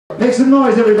Make some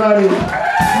noise, everybody. From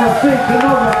the big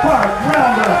Canoga Park,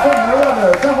 Roundabouts from the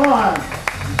river. Come on.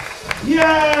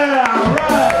 Yeah,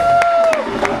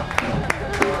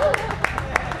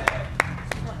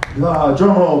 right.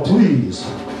 Drum roll, please.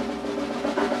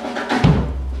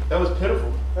 That was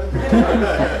pitiful.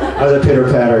 That was a pitter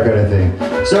patter kind of thing.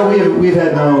 So we've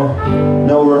had no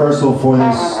rehearsal for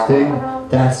this thing.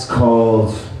 That's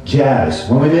called jazz.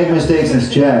 When we make mistakes, it's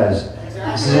jazz.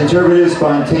 This is interpretive,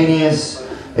 spontaneous.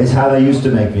 It's how they used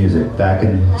to make music back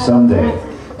in some day.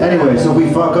 Anyway, so if we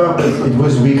fuck up, it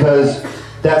was because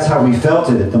that's how we felt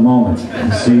it at the moment.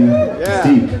 You see? It's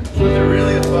deep. Was it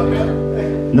really a fuck up?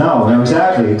 No,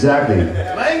 exactly.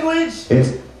 Language?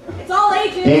 It's all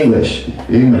ages.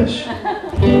 English.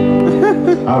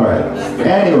 All right.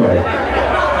 Anyway. I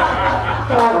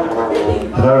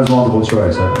thought it was multiple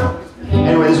choice. I don't know.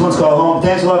 Anyway, this one's called Home.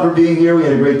 Thanks a lot for being here. We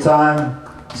had a great time.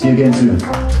 See you again soon.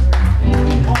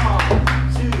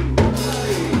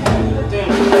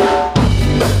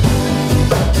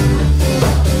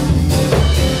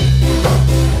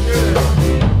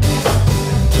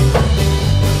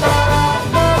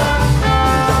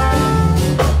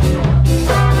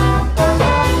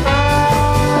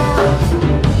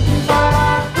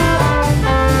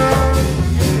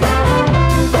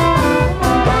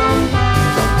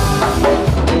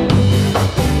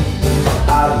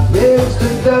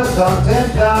 On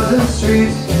 10,000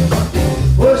 streets,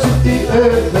 worship the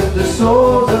earth with the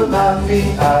soles of my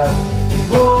feet. I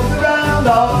roamed around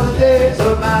all the days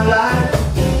of my life,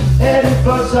 heading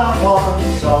for someone,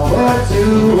 somewhere to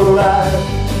arrive.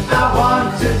 I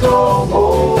want to go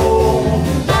home.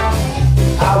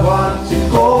 I want to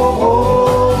go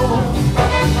home.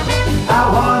 I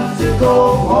want to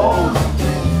go home,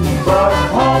 but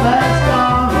home has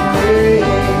gone away.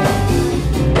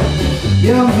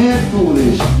 Young and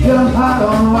foolish, young, hot,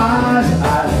 unwise, I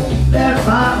left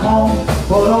my home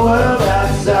for the world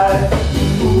outside.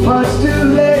 Much too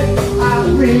late, I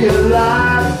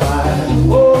realized my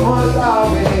home was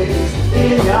always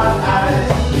in your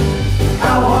eyes. I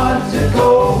want to go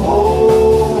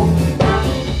home.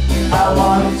 I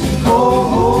want to go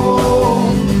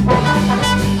home.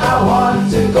 I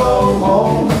want to go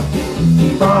home,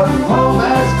 but home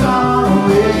has gone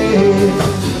away.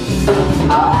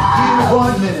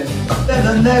 1 minute, then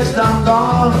the next I'm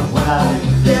gone. When I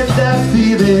get that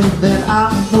feeling, then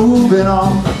I'm moving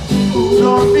on.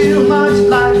 Don't feel much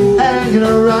like hanging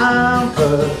around,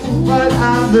 but what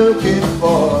I'm looking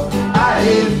for, I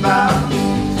ain't found.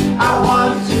 I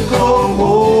want to go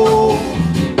home.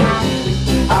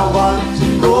 I want to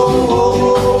go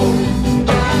home.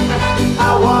 I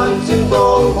want to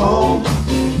go home,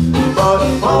 but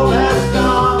home has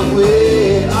gone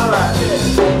away. All right.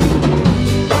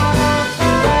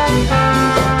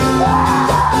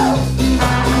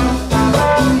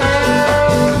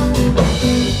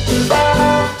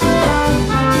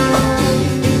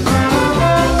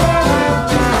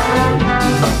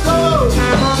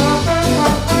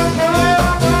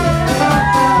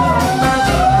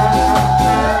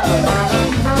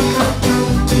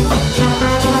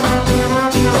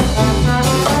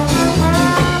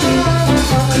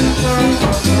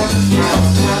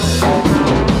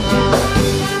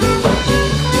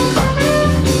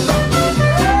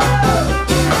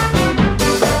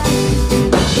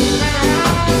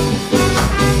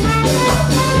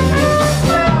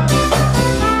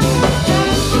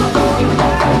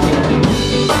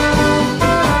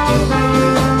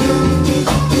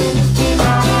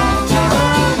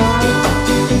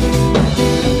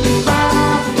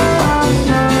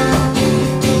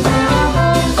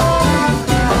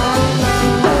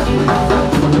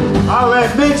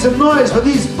 Make some noise for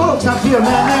these folks up here,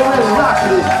 man. They really rock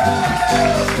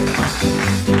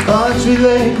it. Country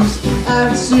lanes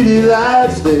and city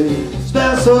lights, they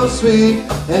smell so sweet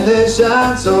and they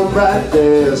shine so bright.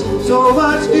 There's so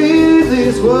much in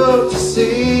this world to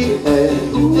see,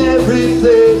 and every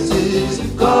place is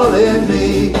calling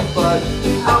me. But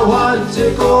I want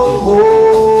to go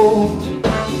home.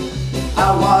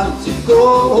 I want to go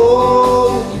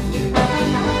home.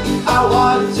 I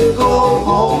want to go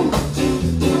home,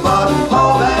 but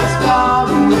home has gone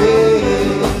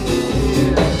away.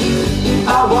 I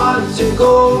want to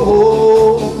go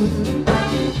home.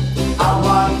 I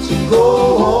want to go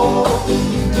home.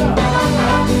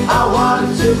 I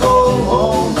want to go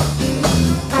home,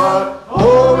 but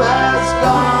home has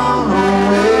gone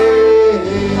away.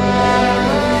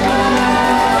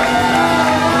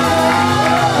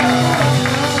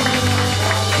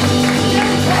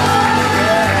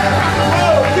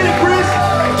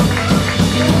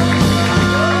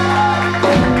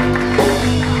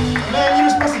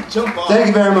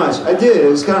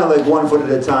 it's kind of like 1 foot at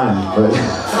a time. But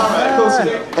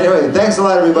anyway, thanks a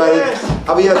lot, everybody.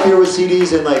 I'll be up here with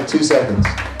CDs in like 2 seconds.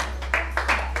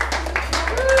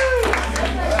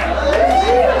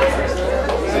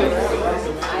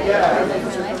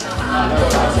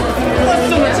 Yeah.